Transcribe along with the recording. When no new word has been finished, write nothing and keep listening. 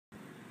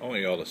I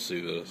want y'all to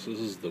see this. This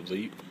is the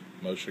Leap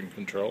motion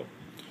control.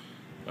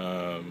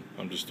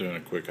 I'm just doing a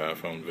quick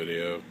iPhone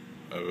video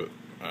of it.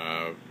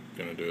 I'm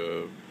going to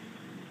do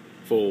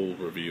a full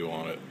review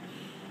on it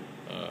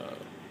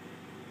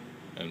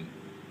and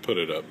put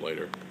it up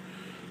later.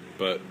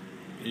 But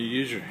you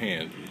use your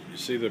hand. You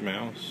see the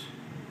mouse,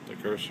 the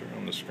cursor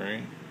on the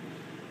screen?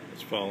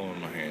 It's following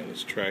my hand.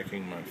 It's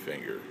tracking my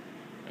finger.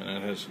 And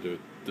that has to do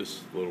with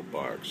this little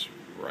box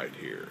right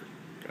here.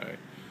 Okay?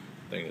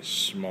 The thing is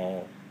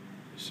small.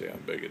 You see how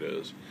big it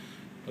is.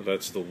 But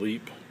that's the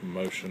Leap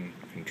motion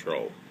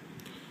control.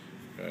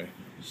 Okay?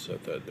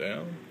 Set that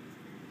down.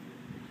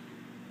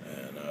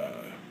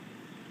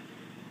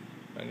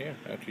 And yeah,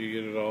 after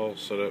you get it all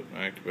set up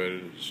and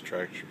activated, it just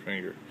tracks your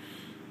finger.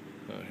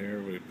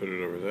 Here we put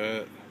it over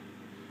that.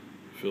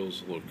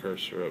 Fills the little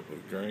cursor up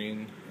with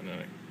green, and then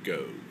it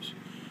goes.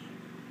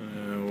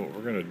 What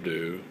we're going to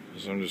do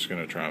is I'm just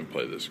going to try and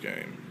play this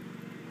game.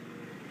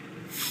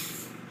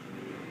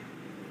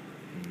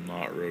 I'm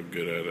not real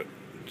good at it,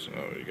 so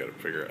you got to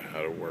figure out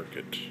how to work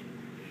it.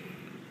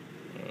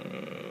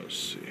 Let's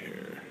see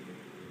here.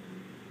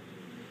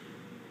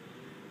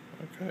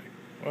 Okay,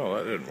 well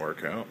that didn't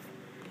work out.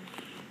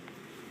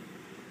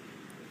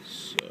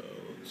 So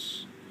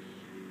let's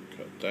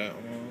cut that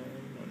one,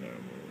 and then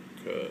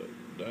we'll cut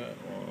that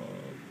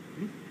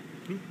one,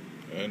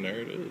 and there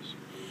it is.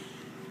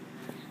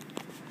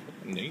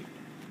 Neat.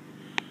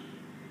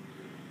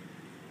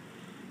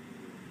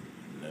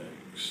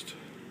 Next,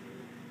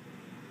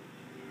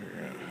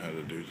 figure out how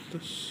to do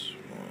this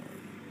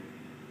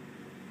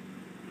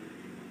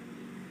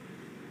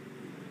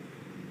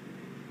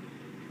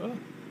one. Oh,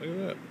 look at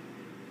that.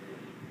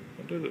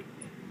 I did it.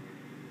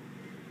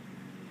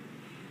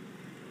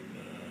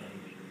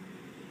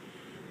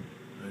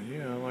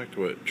 Yeah, I like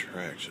the way it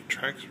tracks. It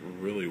tracks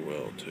really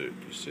well, too.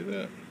 Do you see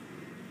that?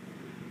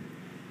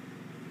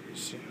 You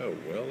see how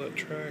well that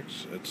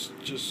tracks? It's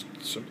just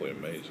simply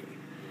amazing.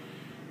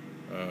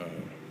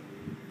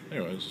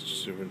 Anyways, let's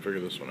just see if we can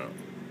figure this one out.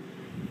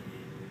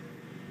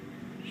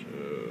 So,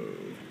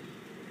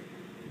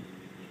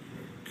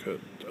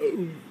 cut.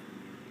 Oh!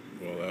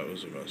 Well, that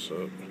was a mess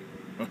up.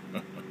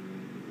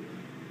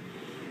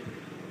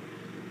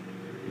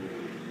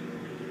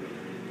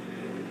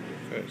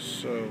 Okay,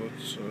 so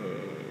let's cut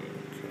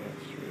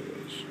off through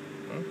this.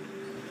 Oh.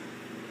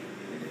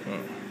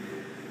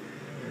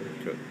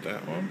 Cut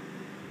that one.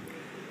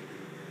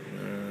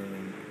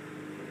 And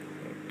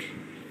cut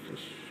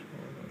this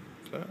one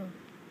and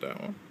that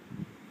one.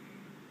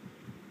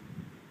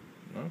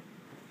 No?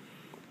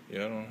 Yeah,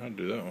 I don't know how to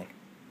do that one.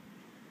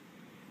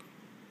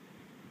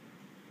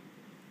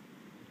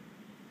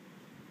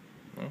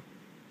 No?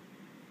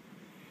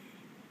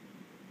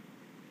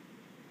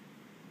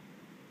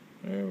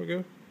 There we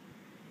go.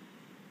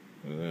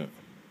 Look at that.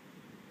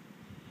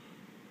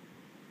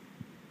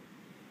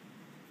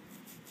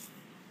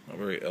 Not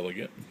very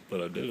elegant,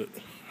 but I did it.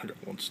 I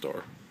got 1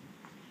 star.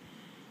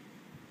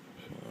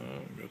 So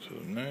go to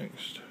the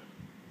next.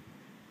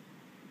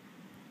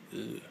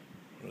 Ew,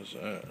 what is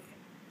that?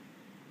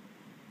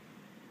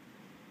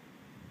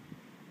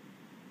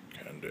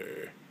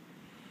 Candy.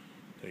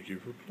 Thank you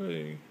for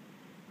playing.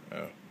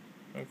 Oh,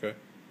 okay.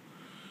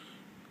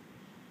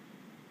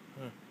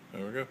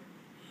 There we go.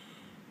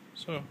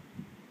 So,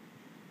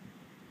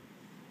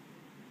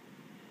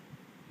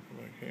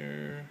 like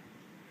here,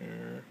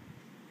 here,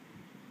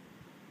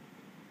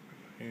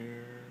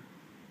 here.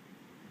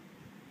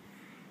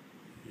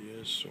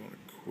 Yes, I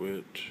want to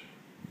quit.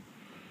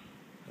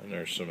 And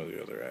there's some of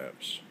the other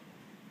apps.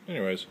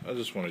 Anyways, I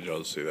just wanted y'all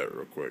to see that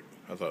real quick.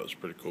 I thought it was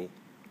pretty cool.